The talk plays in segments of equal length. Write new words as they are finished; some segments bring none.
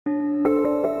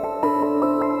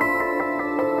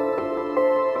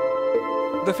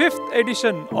The fifth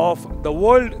edition of the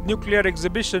World Nuclear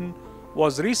Exhibition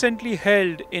was recently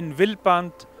held in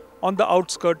Villepinte on the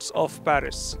outskirts of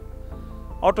Paris.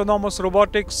 Autonomous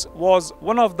robotics was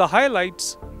one of the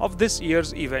highlights of this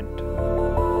year's event.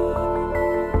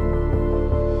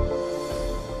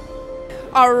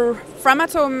 Our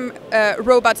Framatome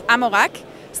robot Amorak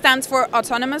stands for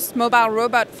Autonomous Mobile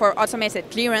Robot for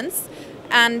Automated Clearance,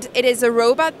 and it is a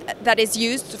robot that is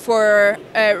used for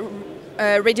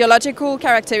radiological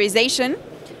characterization.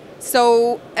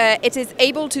 So it is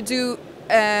able to do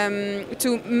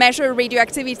to measure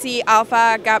radioactivity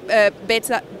alpha,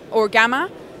 beta or gamma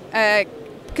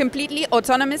completely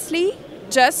autonomously,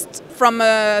 just from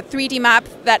a 3D map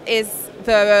that is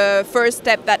the first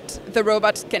step that the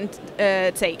robot can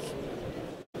take.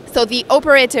 So the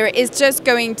operator is just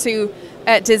going to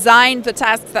design the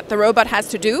tasks that the robot has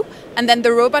to do, and then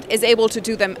the robot is able to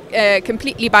do them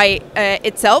completely by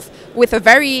itself with a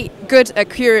very good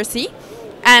accuracy,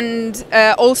 and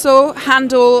also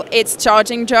handle its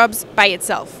charging jobs by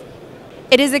itself.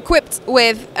 It is equipped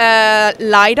with a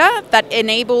LiDAR that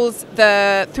enables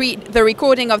the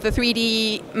recording of the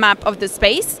 3D map of the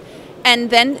space, and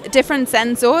then different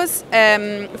sensors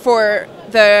for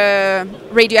the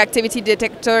radioactivity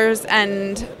detectors,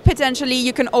 and potentially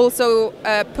you can also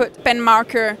put pen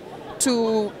marker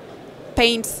to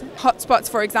paint hotspots,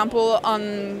 for example,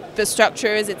 on the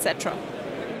structures, etc.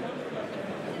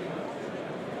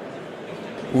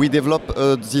 We developed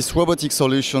this robotic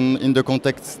solution in the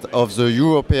context of the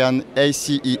European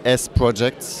ACES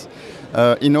project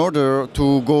in order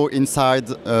to go inside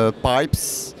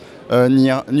pipes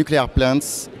near nuclear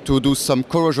plants to do some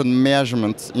corrosion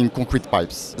measurement in concrete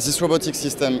pipes. This robotic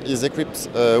system is equipped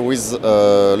with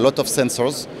a lot of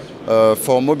sensors.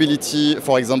 For mobility,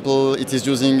 for example, it is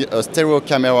using a stereo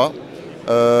camera,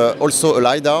 also a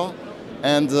LiDAR,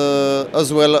 and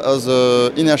as well as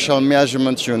an inertial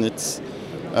measurement unit.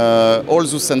 All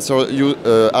those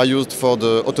sensors are used for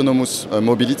the autonomous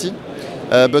mobility,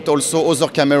 but also other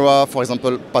cameras, for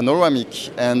example, panoramic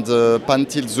and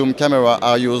pan-tilt zoom camera,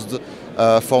 are used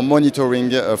for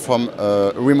monitoring from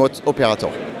a remote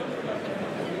operator.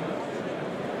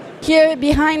 Here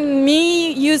behind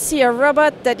me you see a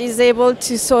robot that is able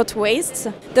to sort waste.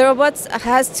 The robot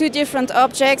has two different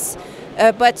objects,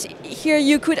 but here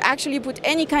you could actually put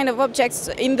any kind of objects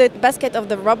in the basket of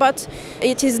the robot.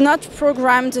 It is not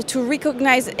programmed to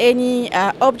recognize any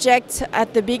object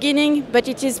at the beginning, but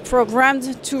it is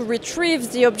programmed to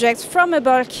retrieve the objects from a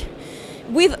bulk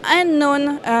with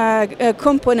unknown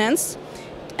components.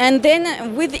 And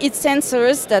then with its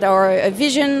sensors that are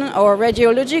vision or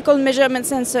radiological measurement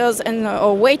sensors and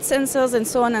or weight sensors and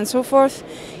so on and so forth,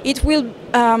 it will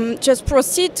just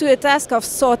proceed to a task of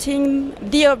sorting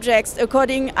the objects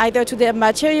according either to their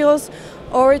materials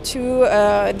or to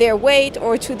their weight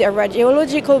or to their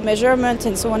radiological measurement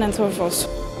and so on and so forth.